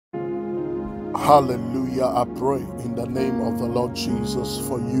Hallelujah. I pray in the name of the Lord Jesus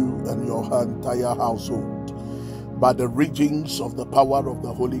for you and your entire household, by the regions of the power of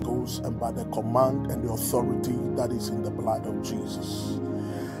the Holy Ghost and by the command and the authority that is in the blood of Jesus.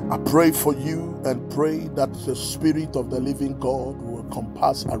 I pray for you and pray that the Spirit of the living God will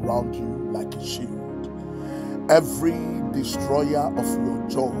compass around you like a shield. Every destroyer of your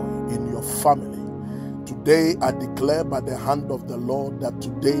joy in your family, today I declare by the hand of the Lord that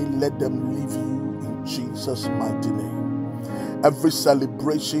today let them leave you in Jesus' mighty name. Every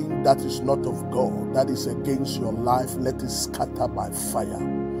celebration that is not of God, that is against your life, let it scatter by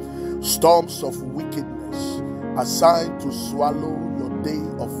fire. Storms of wickedness assigned to swallow your day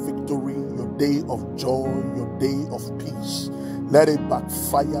of victory, your day of joy, your day of peace, let it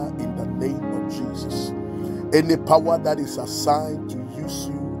backfire in the name of Jesus. Any power that is assigned to use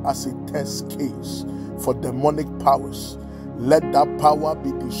you as a test case for demonic powers, let that power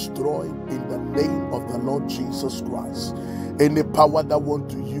be destroyed in the name of the Lord Jesus Christ. Any power that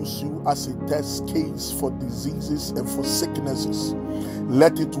wants to use you as a test case for diseases and for sicknesses,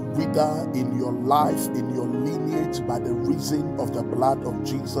 let it wither in your life, in your lineage, by the reason of the blood of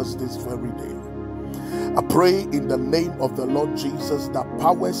Jesus this very day. I pray in the name of the Lord Jesus that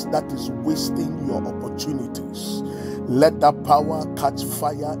powers that is wasting your opportunities, let that power catch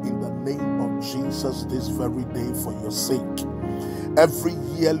fire in the name of Jesus this very day for your sake. Every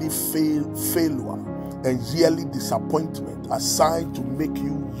yearly failure and yearly disappointment assigned to make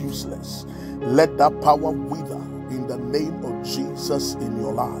you useless, let that power wither in the name of Jesus in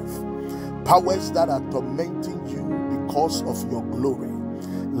your life. Powers that are tormenting you because of your glory,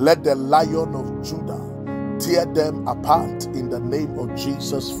 let the Lion of Judah tear them apart in the name of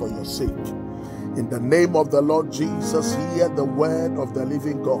Jesus for your sake. In the name of the Lord Jesus, hear the word of the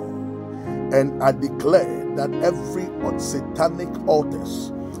living God. And I declare that every satanic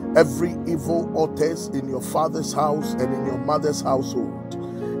altars, every evil altars in your father's house and in your mother's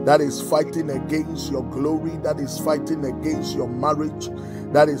household, that is fighting against your glory, that is fighting against your marriage,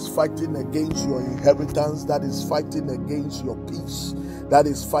 that is fighting against your inheritance, that is fighting against your peace, that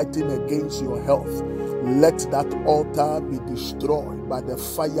is fighting against your health, let that altar be destroyed by the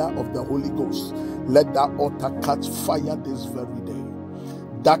fire of the Holy Ghost. Let that altar catch fire this very day.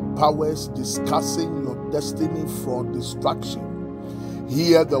 Dark powers discussing your destiny for destruction,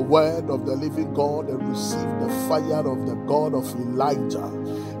 hear the word of the living God and receive the fire of the God of Elijah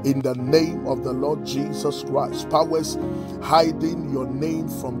in the name of the Lord Jesus Christ. Powers hiding your name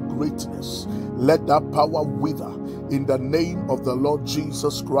from greatness, let that power wither in the name of the Lord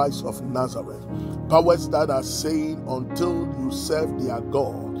Jesus Christ of Nazareth. Powers that are saying until you serve their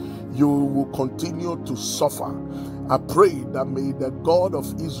God, you will continue to suffer. I pray that may the God of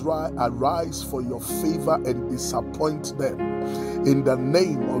Israel arise for your favor and disappoint them in the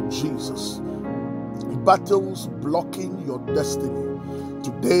name of Jesus. Battles blocking your destiny,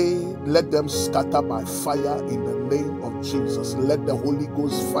 today let them scatter by fire in the name of Jesus. Let the Holy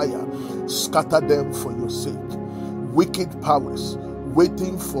Ghost fire scatter them for your sake. Wicked powers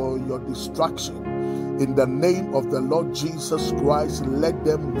waiting for your destruction, in the name of the Lord Jesus Christ, let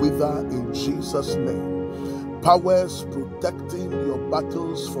them wither in Jesus' name. Powers protecting your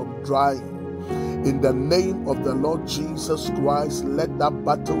battles from drying, in the name of the Lord Jesus Christ, let that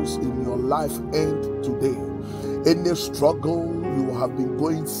battles in your life end today. Any struggle you have been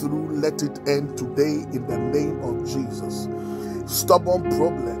going through, let it end today in the name of Jesus. Stubborn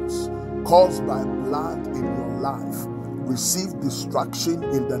problems caused by blood in your life, receive destruction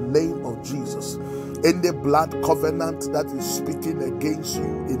in the name of Jesus. Any blood covenant that is speaking against you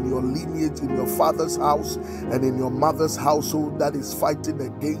in your lineage, in your father's house and in your mother's household, that is fighting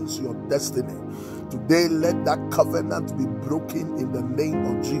against your destiny, today let that covenant be broken in the name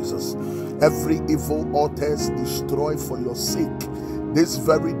of Jesus. Every evil altar is destroyed for your sake. This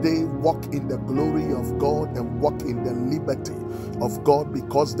very day, walk in the glory of God and walk in the liberty of God,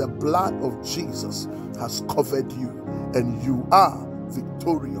 because the blood of Jesus has covered you and you are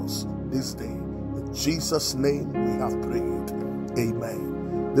victorious this day. In Jesus' name we have prayed.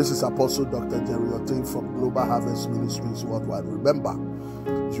 Amen. This is Apostle Dr. Jerry Otin from Global Harvest Ministries Worldwide. Remember,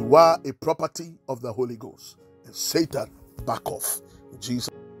 you are a property of the Holy Ghost, and Satan, back off. In Jesus'